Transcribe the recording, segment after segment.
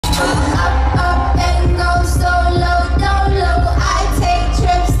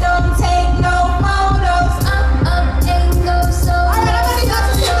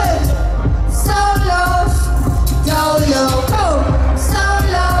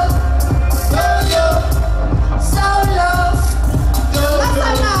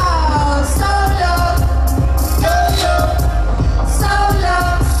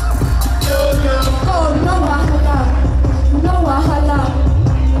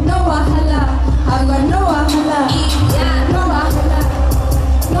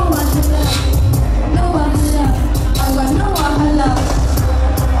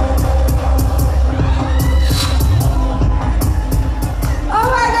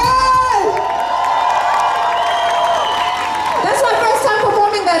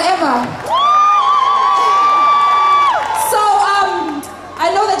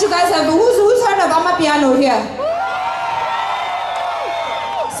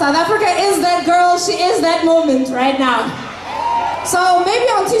South Africa is that girl, she is that moment right now. So maybe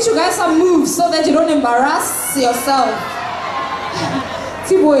I'll teach you guys some moves so that you don't embarrass yourself.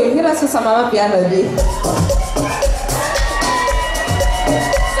 T-boy, hit us with some mama piano. So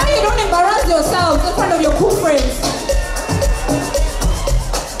you don't embarrass yourself in front of your cool friends.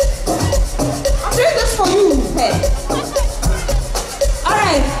 I'm doing this for you, hey.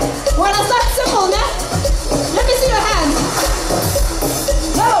 Alright, wanna start simple now? Let me see your hands.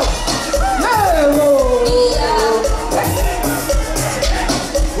 Go! Go!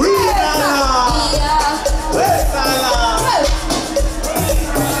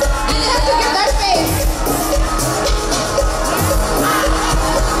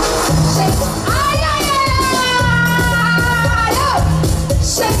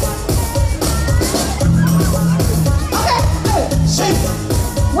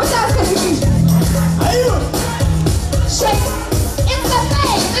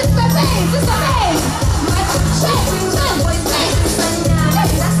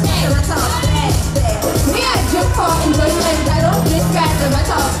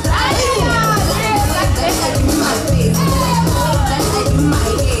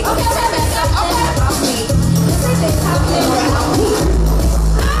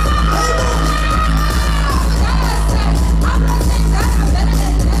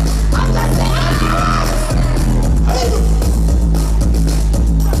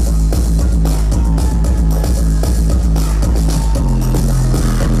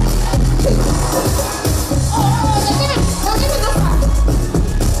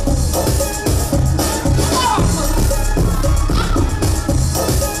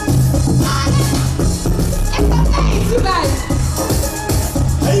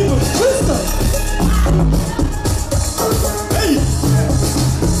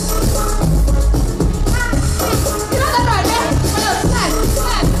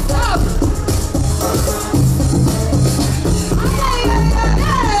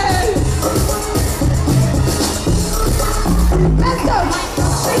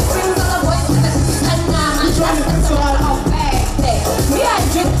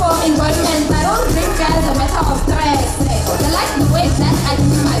 I like the way that I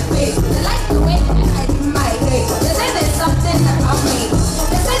do my face.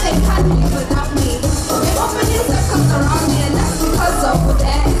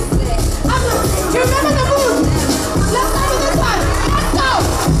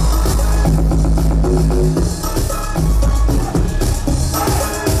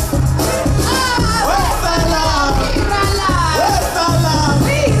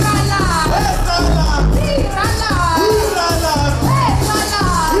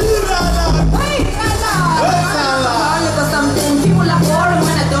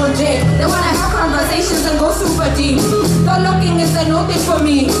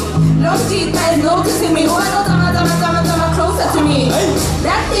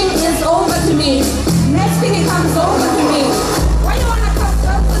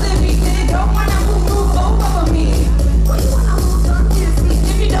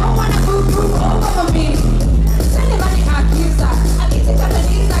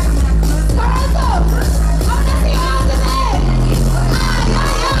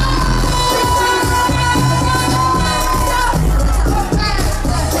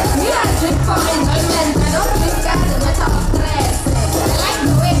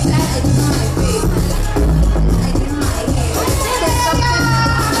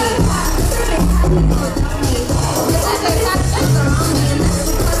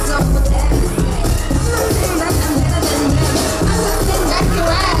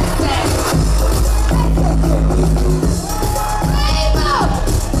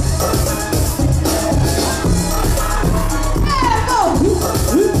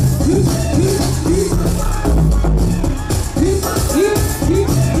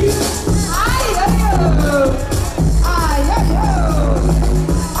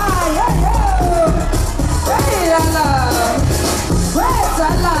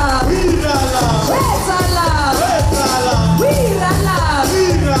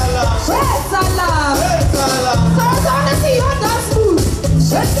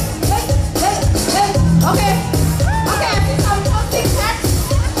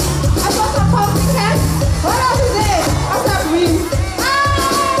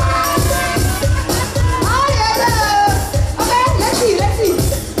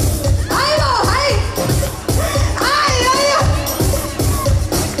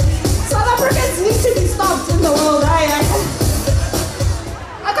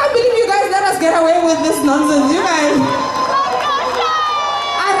 nonsense, you guys.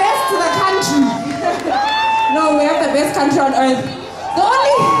 Arrest the country. No, we have the best country on earth.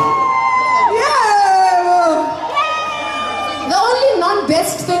 The only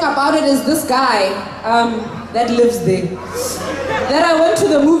non-best thing about it is this guy that lives there. That I went to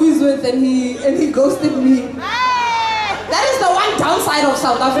the movies with and he ghosted me. That is the one downside of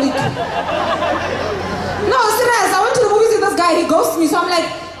South Africa. No, serious, I went to the movies with this guy, he ghosted me, so I'm like,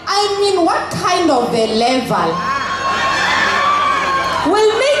 I mean, what kind of a level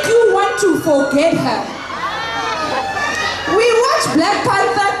will make you want to forget her? We watched Black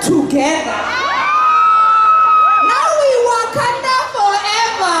Panther together. Now we Wakanda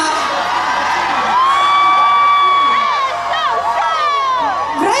forever.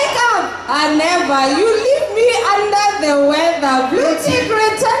 Break up. I never. You leave me under the weather. Blue tick,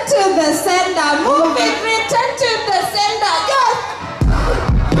 return to the sender. Move it, return to the sender. Yes.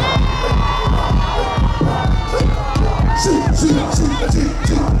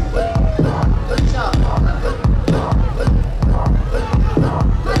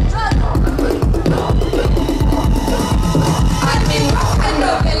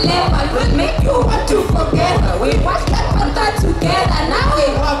 Will make you want to forget her. We watched Black Panther together. Now we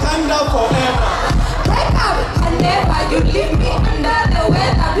Wakanda forever. Break up and never. You leave me under the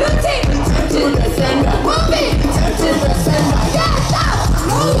weather. Blue tick, return to the sender. Move it, return to the sender. Yeah, stop.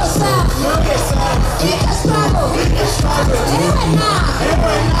 Know yourself. Know yourself. We can struggle. We can struggle. Anyway now.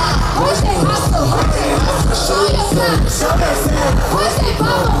 Anyway now. Push they hustle. Push they hustle. Show yourself. Show yourself. Push they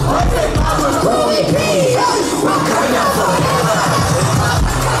bubble. Push they bubble. Who we be? Wakanda forever.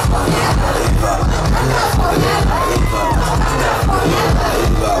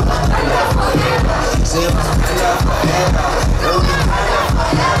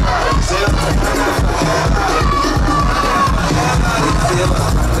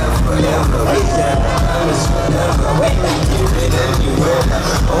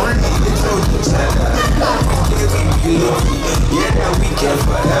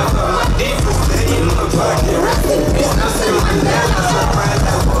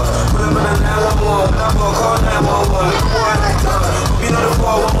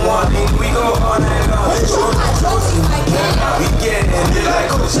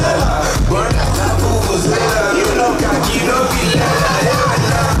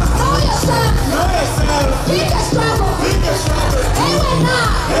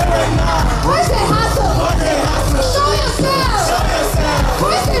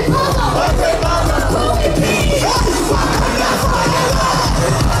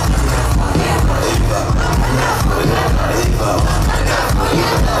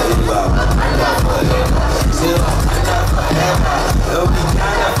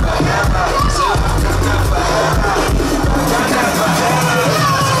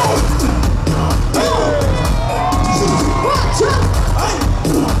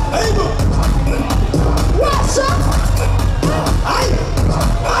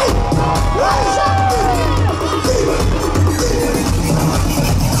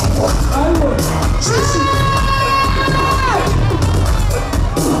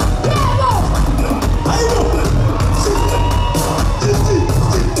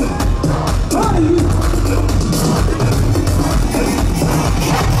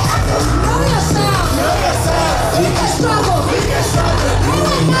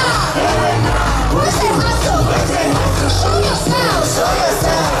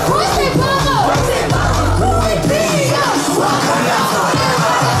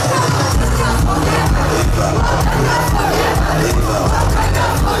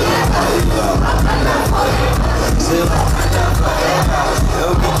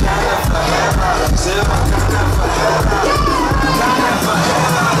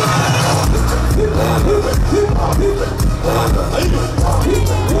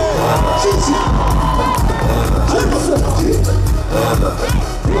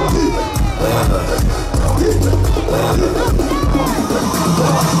 Hey,